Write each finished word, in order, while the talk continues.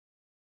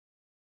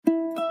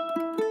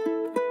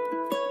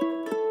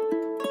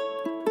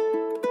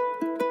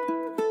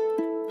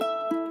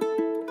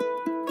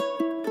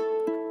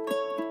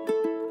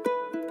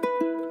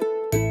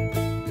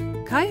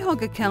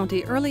Cuyahoga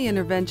County Early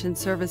Intervention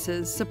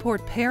Services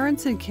support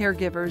parents and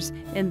caregivers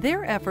in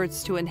their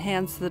efforts to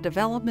enhance the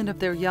development of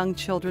their young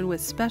children with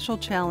special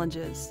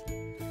challenges.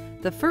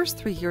 The first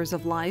 3 years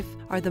of life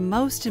are the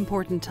most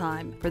important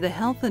time for the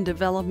health and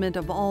development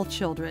of all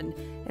children,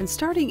 and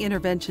starting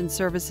intervention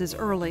services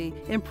early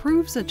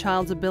improves a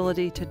child's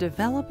ability to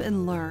develop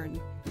and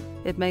learn.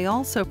 It may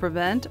also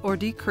prevent or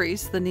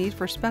decrease the need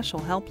for special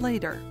help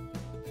later.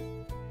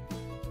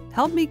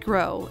 Help Me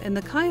Grow and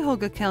the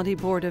Cuyahoga County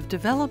Board of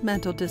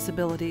Developmental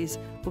Disabilities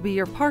will be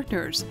your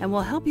partners and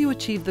will help you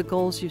achieve the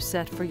goals you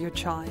set for your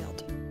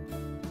child.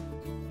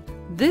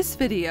 This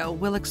video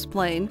will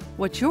explain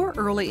what your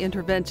early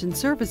intervention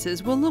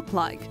services will look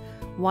like,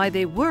 why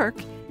they work,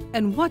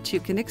 and what you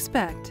can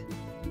expect.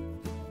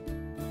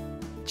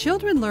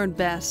 Children learn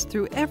best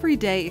through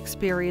everyday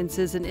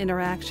experiences and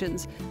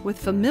interactions with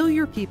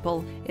familiar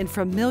people in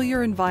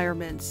familiar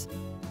environments.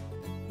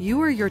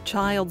 You are your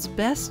child's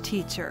best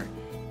teacher,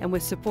 and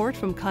with support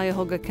from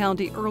Cuyahoga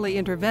County Early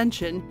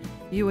Intervention,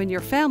 you and your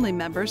family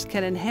members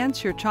can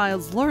enhance your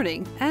child's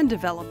learning and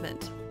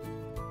development.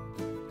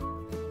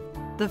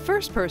 The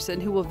first person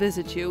who will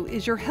visit you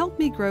is your Help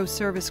Me Grow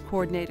service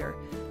coordinator,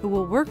 who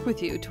will work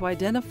with you to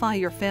identify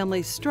your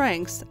family's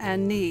strengths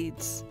and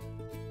needs.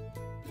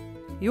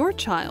 Your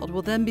child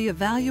will then be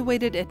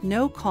evaluated at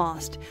no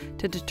cost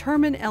to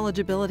determine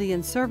eligibility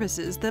and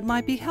services that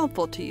might be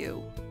helpful to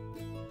you.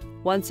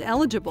 Once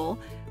eligible,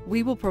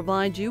 we will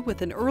provide you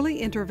with an early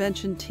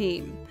intervention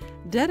team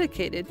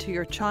dedicated to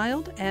your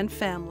child and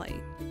family.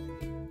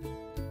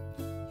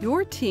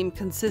 Your team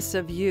consists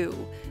of you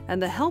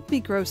and the Help Me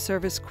Grow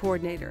service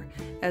coordinator,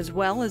 as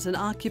well as an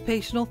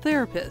occupational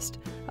therapist,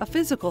 a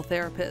physical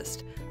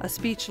therapist, a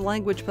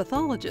speech-language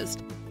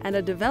pathologist, and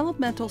a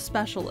developmental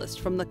specialist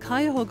from the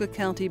Cuyahoga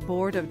County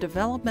Board of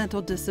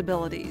Developmental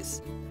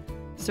Disabilities.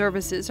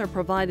 Services are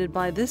provided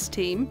by this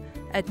team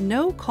at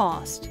no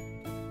cost.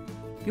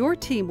 Your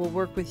team will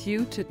work with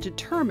you to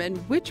determine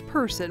which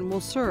person will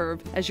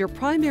serve as your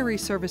primary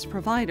service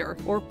provider,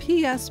 or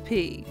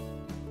PSP.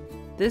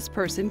 This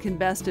person can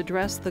best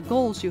address the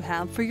goals you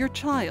have for your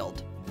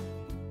child.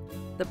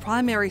 The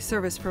primary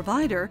service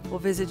provider will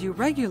visit you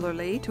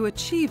regularly to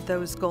achieve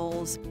those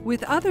goals,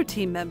 with other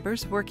team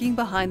members working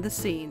behind the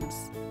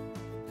scenes.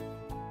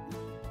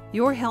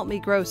 Your Help Me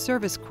Grow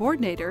service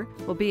coordinator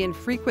will be in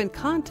frequent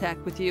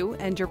contact with you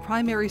and your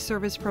primary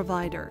service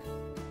provider.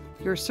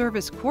 Your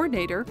service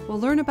coordinator will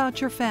learn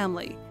about your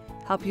family,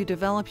 help you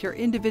develop your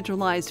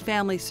Individualized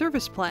Family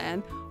Service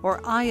Plan, or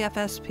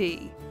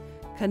IFSP,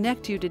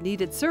 connect you to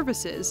needed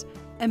services,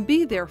 and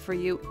be there for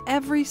you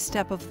every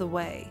step of the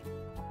way.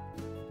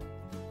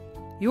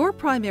 Your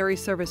primary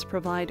service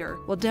provider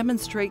will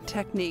demonstrate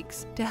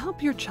techniques to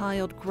help your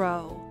child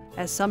grow,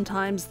 as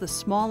sometimes the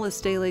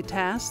smallest daily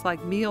tasks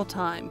like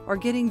mealtime or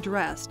getting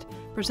dressed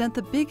present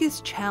the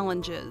biggest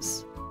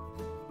challenges.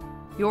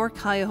 Your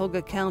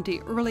Cuyahoga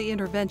County Early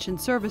Intervention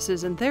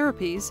services and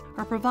therapies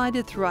are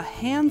provided through a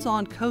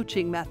hands-on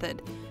coaching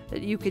method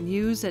that you can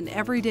use in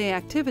everyday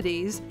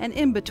activities and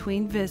in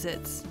between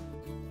visits.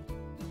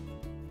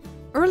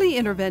 Early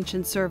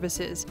intervention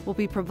services will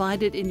be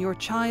provided in your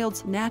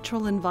child's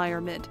natural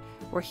environment,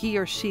 where he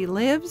or she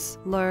lives,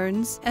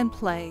 learns, and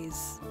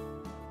plays.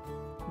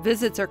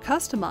 Visits are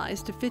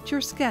customized to fit your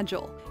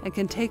schedule and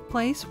can take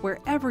place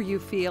wherever you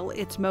feel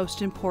it's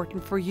most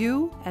important for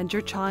you and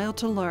your child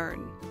to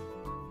learn.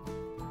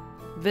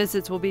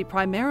 Visits will be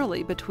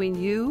primarily between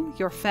you,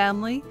 your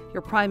family,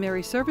 your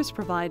primary service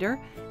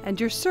provider, and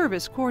your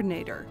service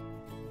coordinator.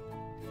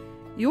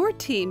 Your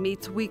team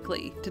meets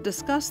weekly to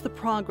discuss the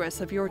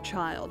progress of your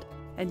child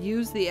and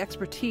use the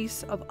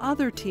expertise of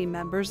other team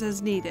members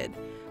as needed,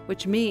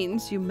 which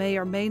means you may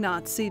or may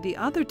not see the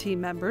other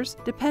team members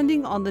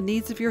depending on the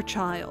needs of your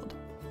child.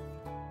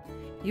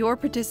 Your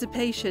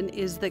participation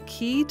is the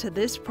key to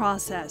this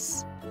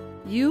process.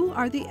 You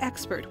are the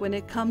expert when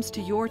it comes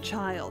to your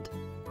child,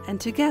 and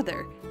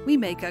together we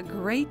make a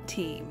great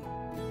team.